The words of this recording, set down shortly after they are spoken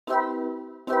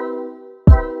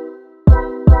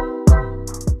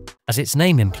As its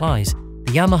name implies,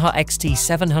 the Yamaha XT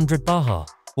 700 Baja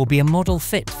will be a model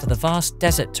fit for the vast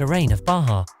desert terrain of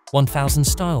Baja 1000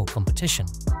 style competition.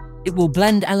 It will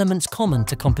blend elements common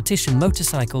to competition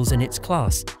motorcycles in its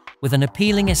class with an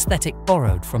appealing aesthetic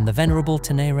borrowed from the venerable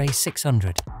Tènéré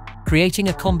 600, creating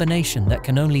a combination that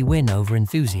can only win over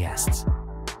enthusiasts.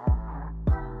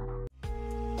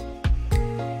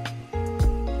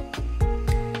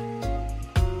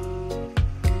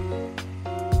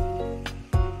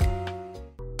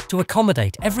 To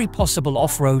accommodate every possible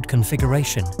off-road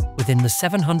configuration within the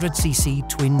 700cc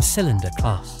twin-cylinder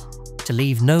class. To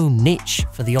leave no niche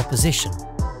for the opposition,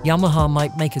 Yamaha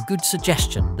might make a good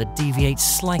suggestion that deviates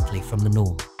slightly from the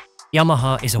norm.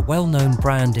 Yamaha is a well-known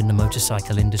brand in the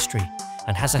motorcycle industry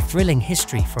and has a thrilling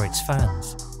history for its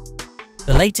fans.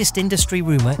 The latest industry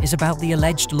rumor is about the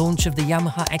alleged launch of the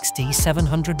Yamaha XT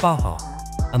 700 Baja,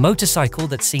 a motorcycle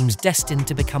that seems destined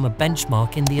to become a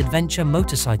benchmark in the adventure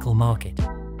motorcycle market.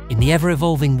 In the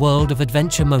ever-evolving world of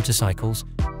adventure motorcycles,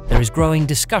 there is growing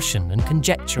discussion and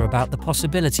conjecture about the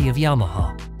possibility of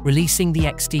Yamaha releasing the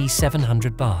XT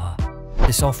 700 Baja.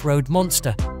 This off-road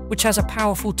monster, which has a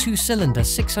powerful two-cylinder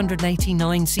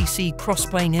 689cc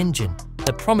crossplane engine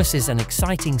that promises an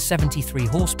exciting 73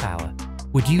 horsepower,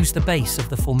 would use the base of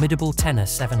the formidable Tènéré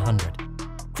 700.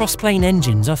 Crossplane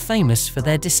engines are famous for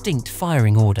their distinct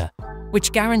firing order,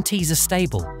 which guarantees a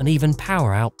stable and even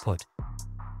power output,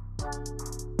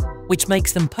 which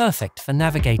makes them perfect for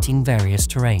navigating various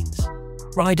terrains.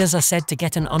 Riders are said to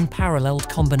get an unparalleled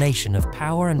combination of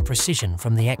power and precision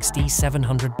from the XT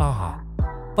 700 Baja,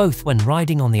 both when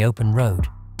riding on the open road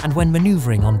and when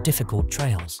maneuvering on difficult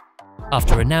trails.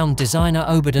 After renowned designer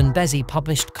Obadon Bezzi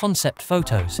published concept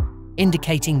photos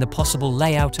indicating the possible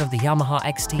layout of the Yamaha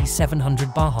XT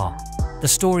 700 Baja, the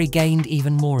story gained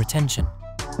even more attention.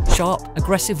 Sharp,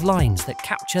 aggressive lines that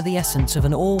capture the essence of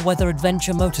an all-weather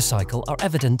adventure motorcycle are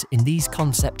evident in these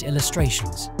concept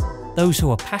illustrations. Those who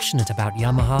are passionate about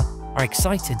Yamaha are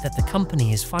excited that the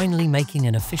company is finally making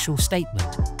an official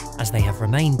statement, as they have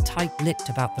remained tight-lipped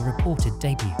about the reported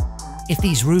debut. If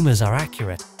these rumors are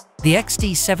accurate, the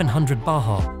XT 700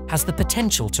 Baja has the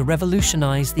potential to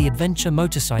revolutionize the adventure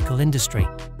motorcycle industry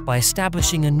by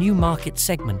establishing a new market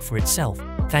segment for itself,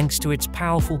 thanks to its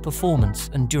powerful performance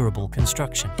and durable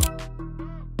construction.